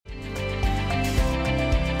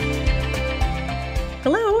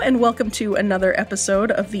Hello, and welcome to another episode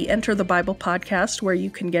of the Enter the Bible podcast, where you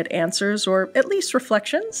can get answers or at least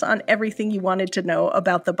reflections on everything you wanted to know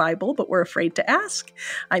about the Bible but were afraid to ask.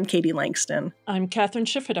 I'm Katie Langston. I'm Kathryn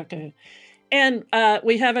Schifferdecker. And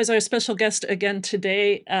we have as our special guest again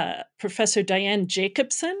today, Professor Diane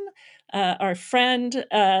Jacobson, our friend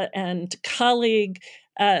and colleague.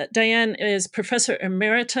 Diane is Professor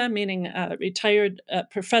Emerita, meaning retired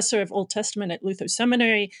professor of Old Testament at Luther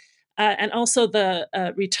Seminary, and also the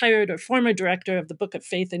retired or former director of the Book of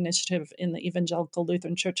Faith Initiative in the Evangelical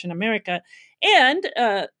Lutheran Church in America. And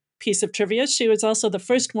piece of trivia, she was also the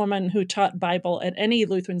first woman who taught Bible at any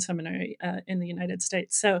Lutheran seminary in the United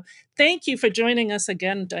States. So thank you for joining us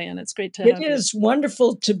again, Diane. It's great to have you. It is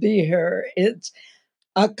wonderful to be here. It's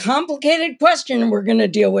a complicated question we're going to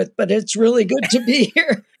deal with, but it's really good to be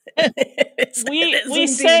here. We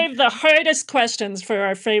save the hardest questions for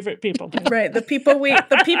our favorite people. Right, the people we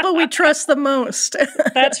trust the most.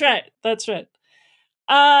 That's right.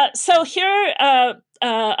 So here,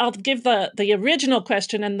 I'll give the original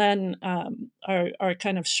question and then our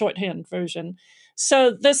kind of shorthand version.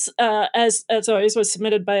 So this, as always, was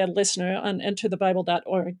submitted by a listener on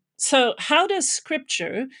enterthebible.org. So how does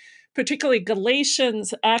Scripture, particularly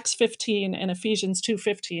Galatians, Acts 15, and Ephesians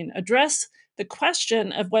 2:15, address the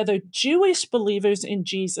question of whether Jewish believers in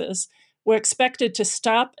Jesus were expected to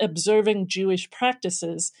stop observing Jewish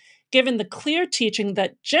practices, given the clear teaching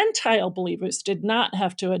that Gentile believers did not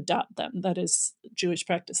have to adopt them, that is, Jewish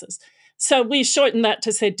practices? So we shorten that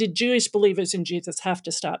to say, did Jewish believers in Jesus have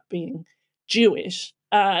to stop being Jewish?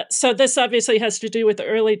 So this obviously has to do with the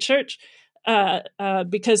early church,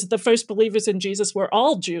 because the first believers in Jesus were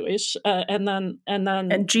all Jewish,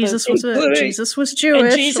 and Jesus was Jewish. And Jesus too was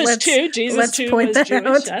Jewish.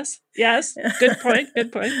 Yes. Good point.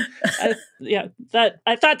 That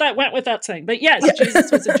I thought that went without saying, but yes,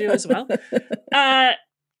 Jesus was a Jew as well.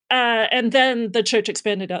 And then the church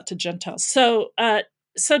expanded out to Gentiles. So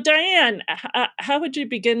Diane, how would you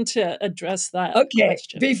begin to address that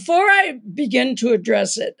question? Before I begin to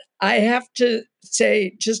address it, I have to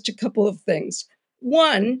say just a couple of things.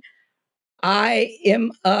 One, I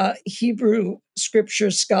am a Hebrew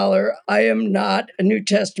scripture scholar. I am not a New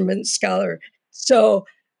Testament scholar. So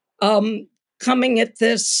coming at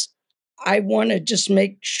this, I want to just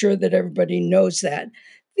make sure that everybody knows that.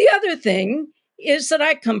 The other thing is that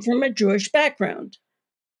I come from a Jewish background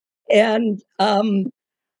and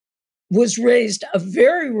was raised a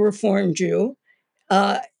very Reformed Jew.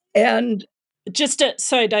 And just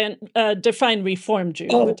sorry, Diane, define Reformed Jew.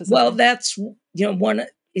 Oh, well, that's, one,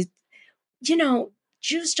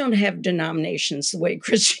 Jews don't have denominations the way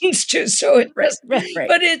Christians do. So right.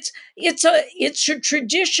 But it's a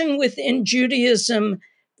tradition within Judaism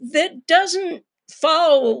that doesn't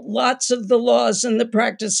follow lots of the laws and the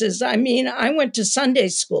practices. I mean, I went to Sunday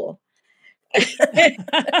school. That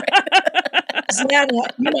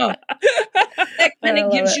kind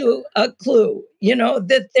of gives you a clue,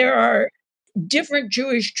 that there are different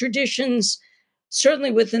Jewish traditions,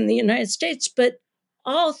 certainly within the United States, but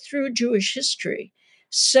all through Jewish history.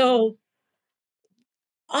 So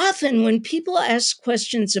often when people ask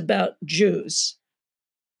questions about Jews,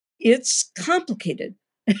 it's complicated.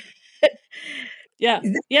 Yeah,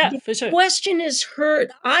 for sure. The question is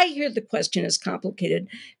heard. I hear the question is complicated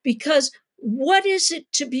because what is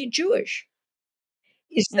it to be Jewish?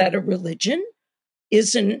 Is that a religion?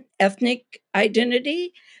 Is an ethnic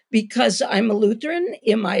identity? Because I'm a Lutheran,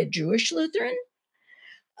 am I a Jewish Lutheran?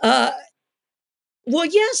 Well,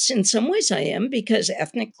 yes, in some ways I am, because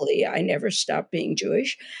ethnically I never stopped being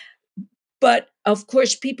Jewish. But of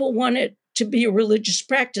course, people want it to be a religious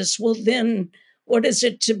practice. Well, then what is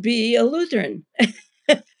it to be a Lutheran?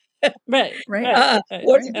 Right.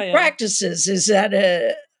 What are the practices? Is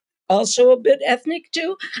that also a bit ethnic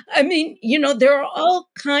too? I mean, there are all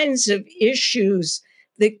kinds of issues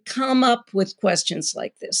that come up with questions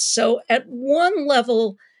like this. So at one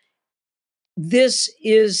level, this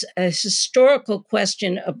is a historical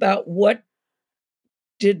question about what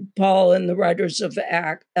did Paul and the writers of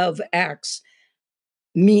Acts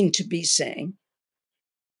mean to be saying.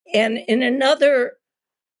 And in another,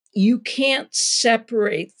 you can't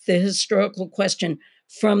separate the historical question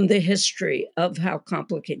from the history of how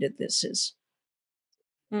complicated this is.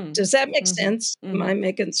 Does that make sense? Am I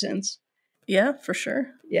making sense? Yeah, for sure.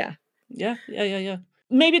 Yeah.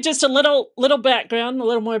 Maybe just a little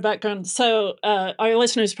more background. So our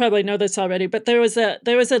listeners probably know this already, but there was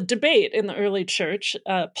a debate in the early church.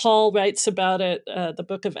 Paul writes about it. The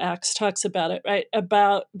book of Acts talks about it, right?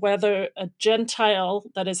 About whether a Gentile,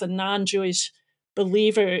 that is a non-Jewish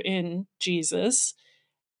believer in Jesus,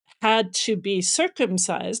 had to be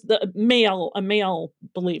circumcised, a male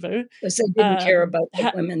believer. Because they didn't care about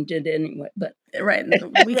what women did anyway. But right,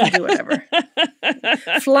 we can do whatever.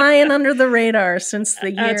 Flying under the radar since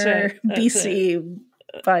the year BC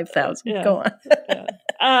 5000. Yeah. Go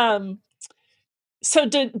on. So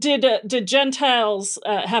did Gentiles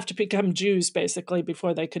have to become Jews basically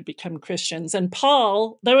before they could become Christians? And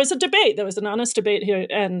Paul, there was a debate. There was an honest debate here,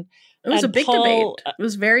 and it was a big debate. It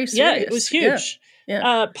was very serious. Yeah, it was huge.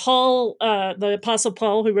 Yeah. Paul, the Apostle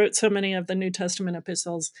Paul, who wrote so many of the New Testament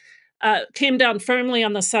epistles, came down firmly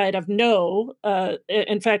on the side of no.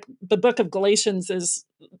 In fact, the book of Galatians is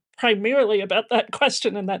primarily about that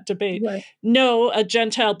question and that debate. Right. No, a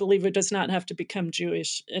Gentile believer does not have to become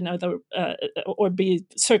Jewish or be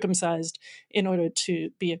circumcised in order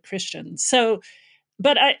to be a Christian. So,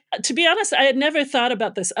 but to be honest, I had never thought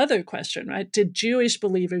about this other question, right? Did Jewish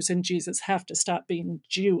believers in Jesus have to stop being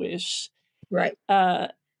Jewish? Right.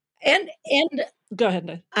 And go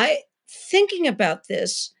ahead. Thinking about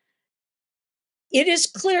this, it is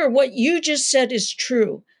clear what you just said is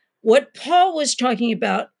true. What Paul was talking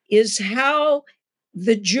about is how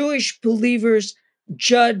the Jewish believers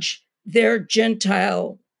judge their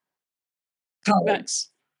Gentile colleagues.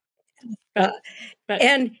 Right.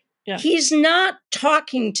 And he's not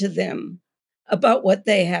talking to them about what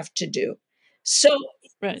they have to do. So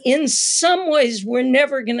in some ways, we're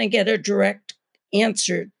never going to get a direct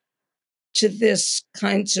answer to this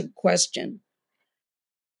kinds of question.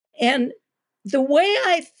 And the way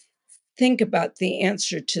I think about the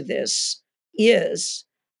answer to this is,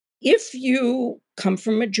 if you come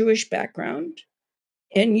from a Jewish background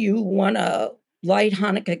and you want to light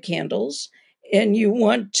Hanukkah candles and you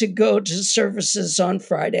want to go to services on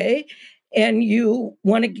Friday and you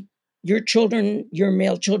want your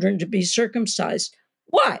male children to be circumcised,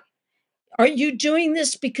 why? Are you doing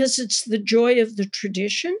this because it's the joy of the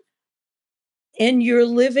tradition and you're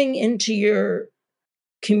living into your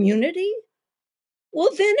community? Well,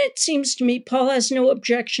 then it seems to me Paul has no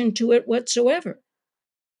objection to it whatsoever.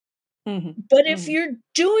 Mm-hmm. But if you're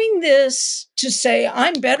doing this to say,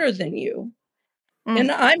 I'm better than you,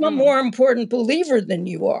 and I'm a more important believer than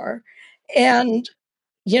you are, and,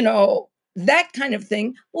 that kind of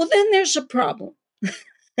thing, well, then there's a problem.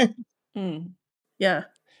 Yeah.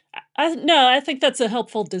 I think that's a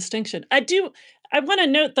helpful distinction. I want to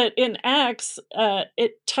note that in Acts,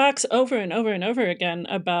 it talks over and over and over again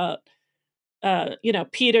about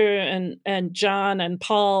Peter and John and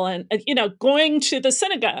Paul and going to the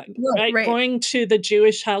synagogue, right? Going to the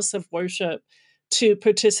Jewish house of worship to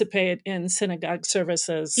participate in synagogue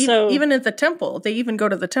services. So even at the temple, they even go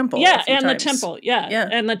to the temple. Yeah, and the temple. Yeah,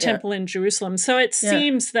 and the temple in Jerusalem. So it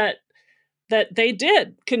seems that they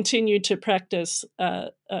did continue to practice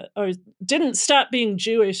or didn't stop being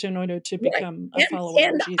Jewish in order to become a follower of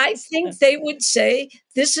Jesus. And I think they would say,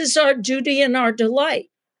 this is our duty and our delight.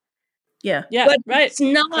 Yeah. But it's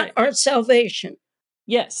not our salvation.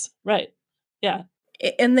 Yes. Right. Yeah.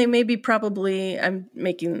 And they may be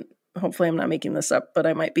hopefully I'm not making this up, but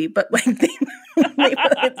I might be, but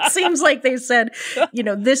it seems like they said,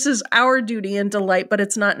 this is our duty and delight, but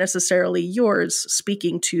it's not necessarily yours,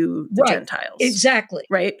 speaking to the Gentiles. Exactly.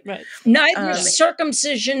 Right. Neither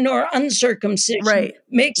circumcision nor uncircumcision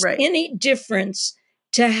makes any difference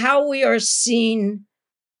to how we are seen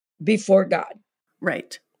before God.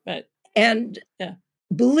 Right. And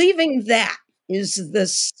believing that is the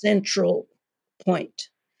central point.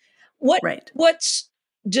 What's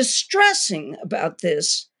distressing about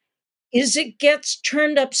this is it gets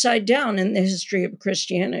turned upside down in the history of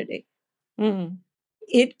Christianity. Mm-hmm.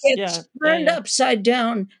 It gets turned upside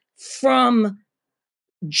down from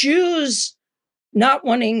Jews not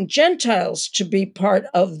wanting Gentiles to be part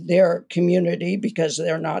of their community because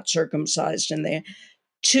they're not circumcised in there,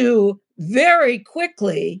 to very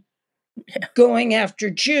quickly going after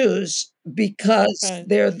Jews because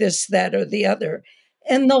they're this, that, or the other.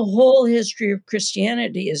 And the whole history of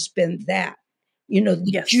Christianity has been that.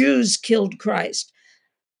 The Jews killed Christ.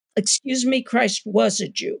 Excuse me, Christ was a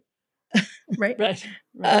Jew. Right.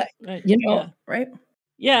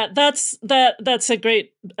 Yeah, that's a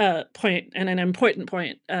great point and an important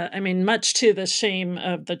point. Much to the shame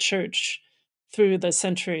of the church through the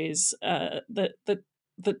centuries,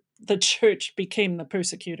 the church became the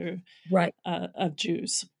persecutor of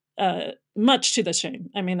Jews, much to the shame.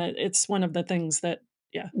 It's one of the things that,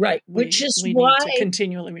 which is we why need to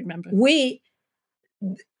continually remember.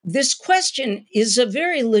 This question is a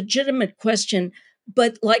very legitimate question,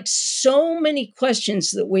 but like so many questions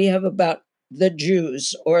that we have about the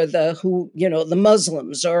Jews or the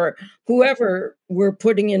Muslims or whoever we're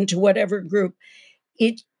putting into whatever group,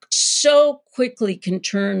 it so quickly can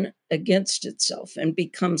turn against itself and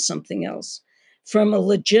become something else, from a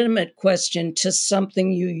legitimate question to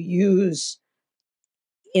something you use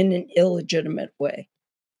in an illegitimate way.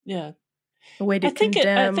 Yeah. A way to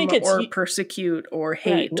condemn it's, or persecute or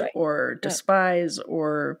hate right. or despise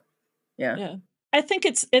or, Yeah. I think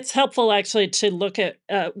it's helpful actually to look at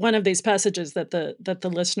one of these passages that the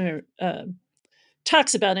listener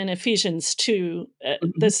talks about in Ephesians 2.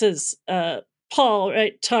 This is Paul,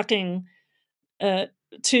 right, talking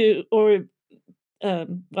to, or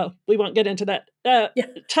well, we won't get into that.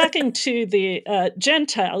 Talking to the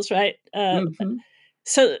Gentiles, right?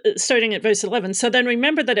 So starting at verse 11. So then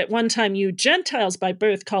remember that at one time you Gentiles by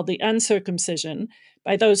birth called the uncircumcision,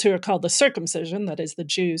 by those who are called the circumcision, that is the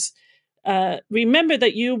Jews. Remember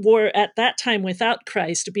that you were at that time without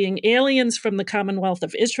Christ, being aliens from the commonwealth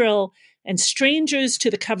of Israel and strangers to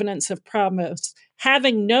the covenants of promise,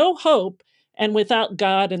 having no hope and without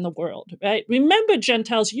God in the world, right? Remember,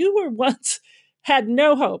 Gentiles, you were once had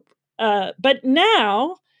no hope, but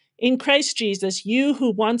now in Christ Jesus, you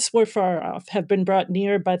who once were far off have been brought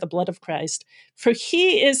near by the blood of Christ, for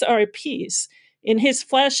he is our peace. In his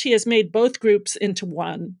flesh, he has made both groups into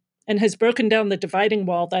one and has broken down the dividing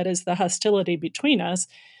wall, that is the hostility between us.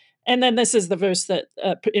 And then this is the verse that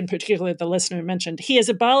in particular the listener mentioned. He has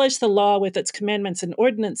abolished the law with its commandments and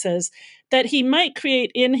ordinances, that he might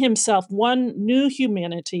create in himself one new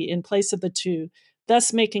humanity in place of the two,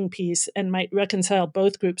 thus making peace, and might reconcile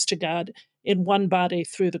both groups to God in one body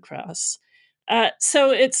through the cross.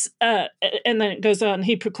 So it's, and then it goes on,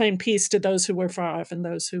 he proclaimed peace to those who were far off and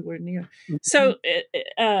those who were near. So,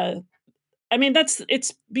 I mean,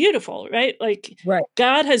 it's beautiful, right? Like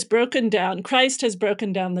God has broken down, Christ has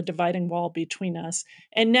broken down the dividing wall between us.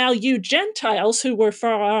 And now you Gentiles who were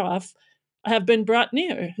far off have been brought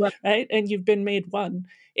near, right? And you've been made one.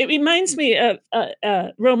 It reminds me of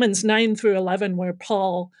Romans 9 through 11, where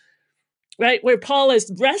Paul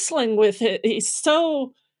is wrestling with it. He's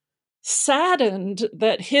so saddened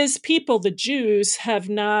that his people, the Jews, have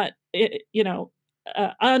not,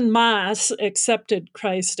 en masse accepted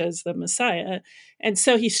Christ as the Messiah. And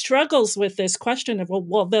so he struggles with this question of,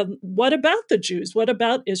 well, then what about the Jews? What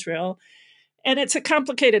about Israel? And it's a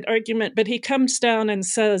complicated argument, but he comes down and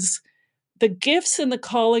says, the gifts and the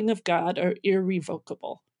calling of God are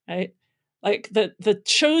irrevocable, right? Like the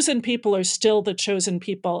chosen people are still the chosen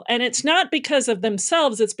people. And it's not because of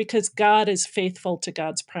themselves, it's because God is faithful to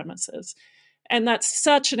God's promises. And that's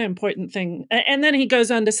such an important thing. And then he goes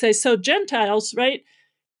on to say, so Gentiles, right,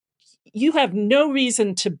 you have no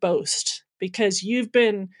reason to boast because you've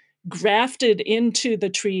been grafted into the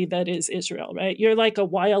tree that is Israel, right? You're like a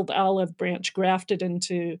wild olive branch grafted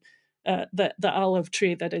into the olive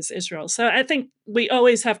tree that is Israel. So I think we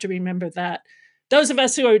always have to remember that. Those of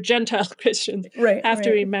us who are Gentile Christians have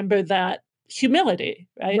to remember that humility,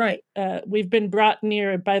 right? We've been brought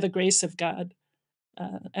near by the grace of God.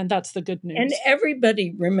 And that's the good news. And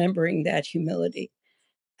everybody remembering that humility.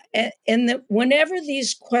 And that whenever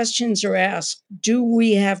these questions are asked, do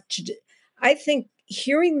we have to, I think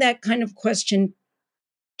hearing that kind of question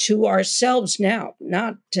to ourselves now,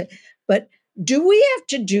 but do we have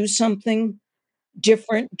to do something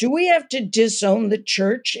different? Do we have to disown the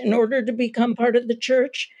church in order to become part of the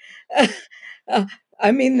church?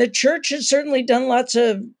 I mean, the church has certainly done lots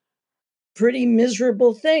of pretty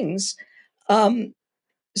miserable things.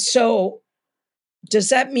 So does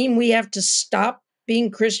that mean we have to stop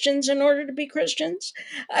being Christians in order to be Christians?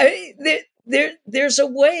 There's a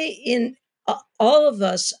way in all of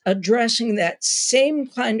us addressing that same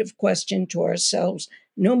kind of question to ourselves,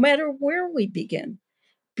 no matter where we begin,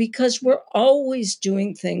 because we're always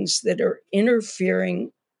doing things that are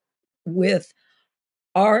interfering with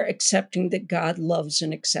our accepting that God loves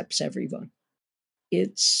and accepts everyone.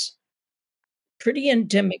 It's pretty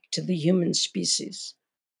endemic to the human species.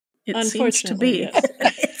 It seems to be. Yes.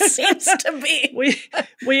 It seems to be.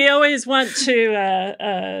 We always want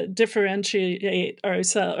to differentiate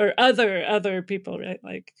ourselves or other people, right?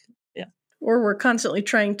 Like, yeah. Or we're constantly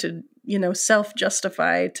trying to,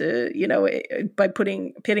 self-justify to, by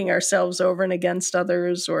pitting ourselves over and against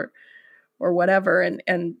others or whatever.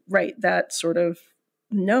 And right, that sort of,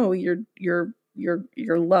 no, you're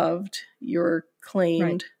loved, you're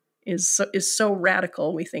claimed is so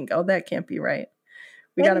radical. We think, oh, that can't be right.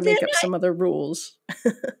 We got to make up some other rules.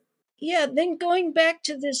 Yeah, then going back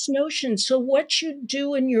to this notion, so what you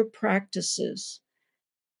do in your practices,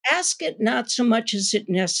 ask it not so much is it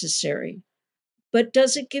necessary, but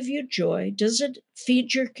does it give you joy? Does it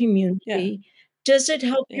feed your community? Yeah. Does it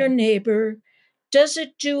help your neighbor? Does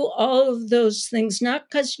it do all of those things, not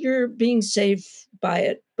because you're being saved by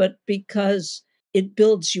it, but because it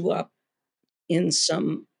builds you up in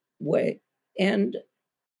some way. And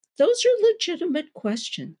those are legitimate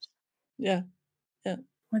questions. Yeah.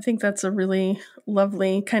 I think that's a really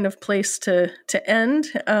lovely kind of place to end.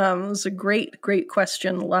 It was a great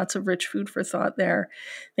question. Lots of rich food for thought there.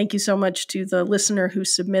 Thank you so much to the listener who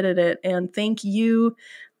submitted it. And thank you,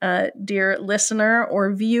 dear listener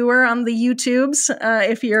or viewer on the YouTubes.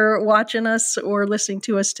 If you're watching us or listening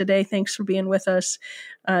to us today, thanks for being with us.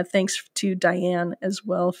 Thanks to Diane as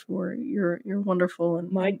well for your wonderful and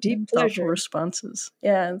my deep and pleasure thoughtful responses.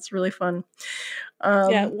 Yeah, it's really fun.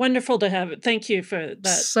 Yeah, wonderful to have it. Thank you for that.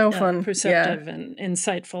 So fun. Perceptive and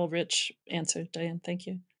insightful, rich answer, Diane. Thank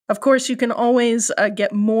you. Of course, you can always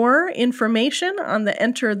get more information on the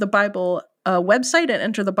Enter the Bible website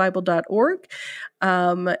at enterthebible.org.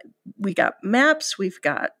 We got maps, we've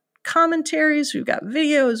got commentaries, we've got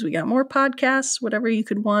videos, we got more podcasts, whatever you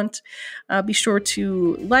could want. Be sure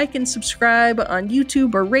to like and subscribe on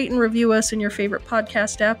YouTube or rate and review us in your favorite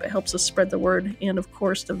podcast app. It helps us spread the word. And of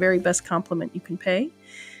course, the very best compliment you can pay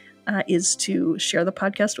is to share the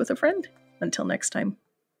podcast with a friend. Until next time.